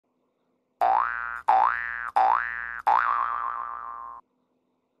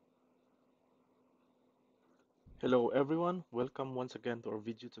Hello everyone, welcome once again to our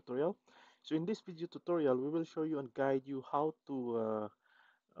video tutorial. So in this video tutorial, we will show you and guide you how to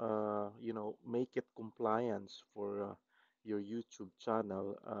make it compliance for your YouTube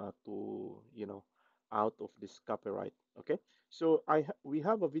channel to out of this copyright. Okay, so we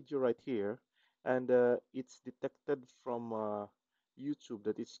have a video right here, and it's detected from YouTube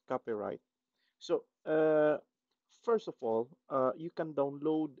that it's copyright. So first of all, you can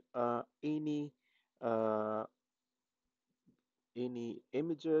download uh, any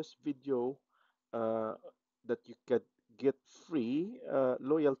images, video uh, that you can get free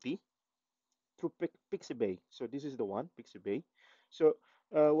loyalty through pixabay. So this is the one, pixabay. So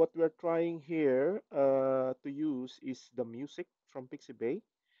what we're trying here to use is the music from pixabay.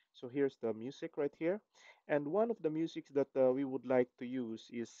 So here's the music right here, and one of the musics that we would like to use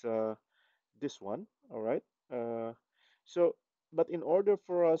is this one. All right. So but in order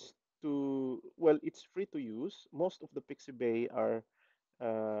for us to, well, it's free to use. Most of the pixabay are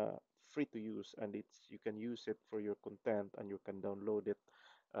uh, free to use, and it's you can use it for your content, and you can download it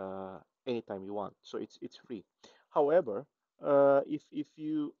uh, anytime you want. So it's free. However, if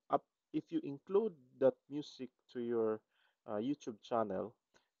you include that music to your YouTube channel,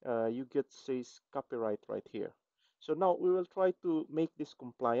 you get says copyright right here. So now we will try to make this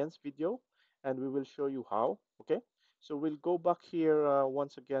compliance video, and we will show you how. Okay, so we'll go back here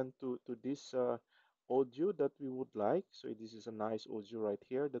once again to this audio that we would like. So this is a nice audio right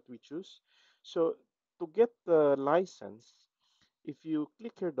here that we choose. So to get the license, if you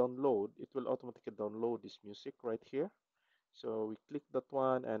click here download, it will automatically download this music right here. So we click that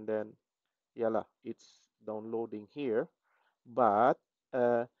one, and then yalla, it's downloading here. But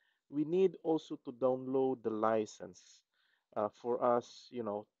uh, we need also to download the license for us,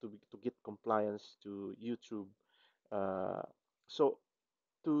 to get compliance to YouTube. Uh, so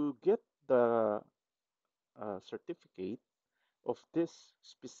to get the certificate of this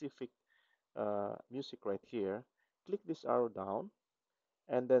specific music right here, click this arrow down,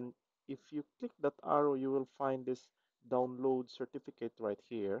 and then if you click that arrow, you will find this download certificate right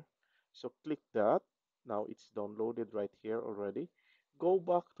here. So click that. Now it's downloaded right here already. Go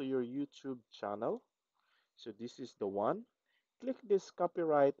back to your YouTube channel. So this is the one. Click this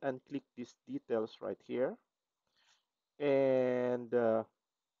copyright and click these details right here. And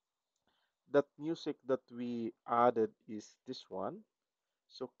that music that we added is this one.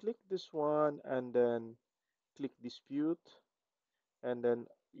 So click this one, and then click dispute, and then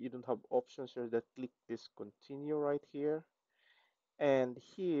you don't have options here, that click this continue right here, and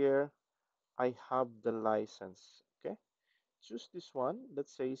here I have the license. Okay, choose this one that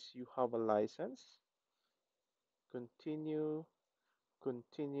says you have a license. Continue,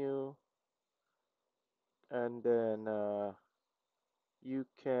 continue, and then you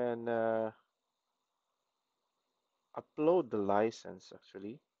can upload the license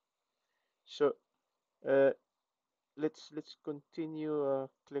actually. So uh, let's continue.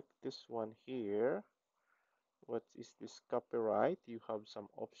 Click this one here. What is this copyright? You have some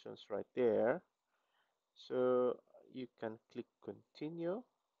options right there. So you can click continue.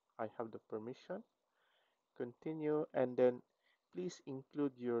 I have the permission. Continue, and then please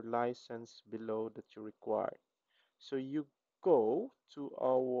include your license below that you require. So you go to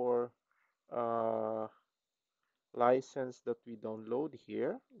our uh, license that we download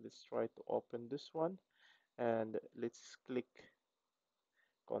here. Let's try to open this one, and let's click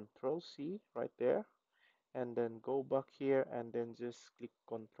Control C right there, and then go back here, and then just click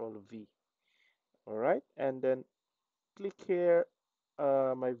Control V. All right, and then click here.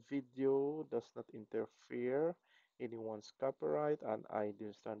 My video does not interfere anyone's copyright, and I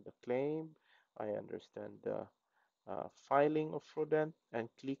understand the claim. I understand the filing of fraudulent, and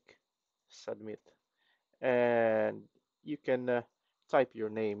click submit. And you can type your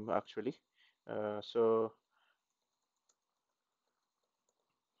name actually. So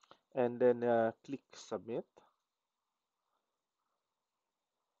and then click submit,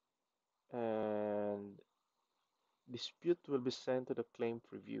 and dispute will be sent to the claim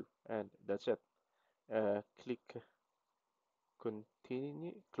preview, and that's it. Click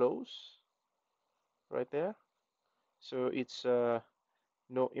continue, close right there. So it's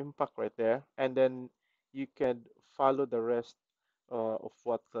no impact right there, and then you can follow the rest of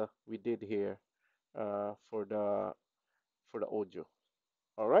what we did here for the audio.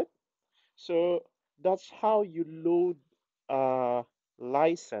 All right, so that's how you load a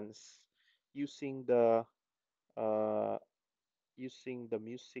license using the uh, using the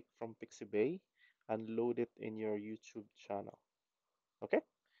music from pixabay, and load it in your YouTube channel. Okay,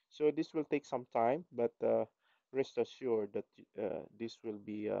 so this will take some time, but rest assured that this will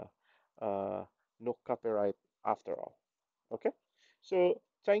be no copyright after all. Okay, so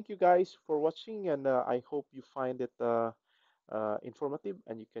thank you guys for watching, and I hope you find it informative,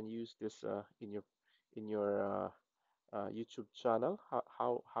 and you can use this in your YouTube channel.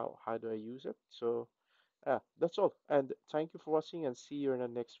 How do I use it? So that's all. And thank you for watching, and see you in the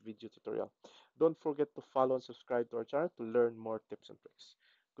next video tutorial. Don't forget to follow and subscribe to our channel to learn more tips and tricks.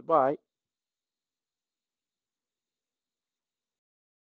 Goodbye.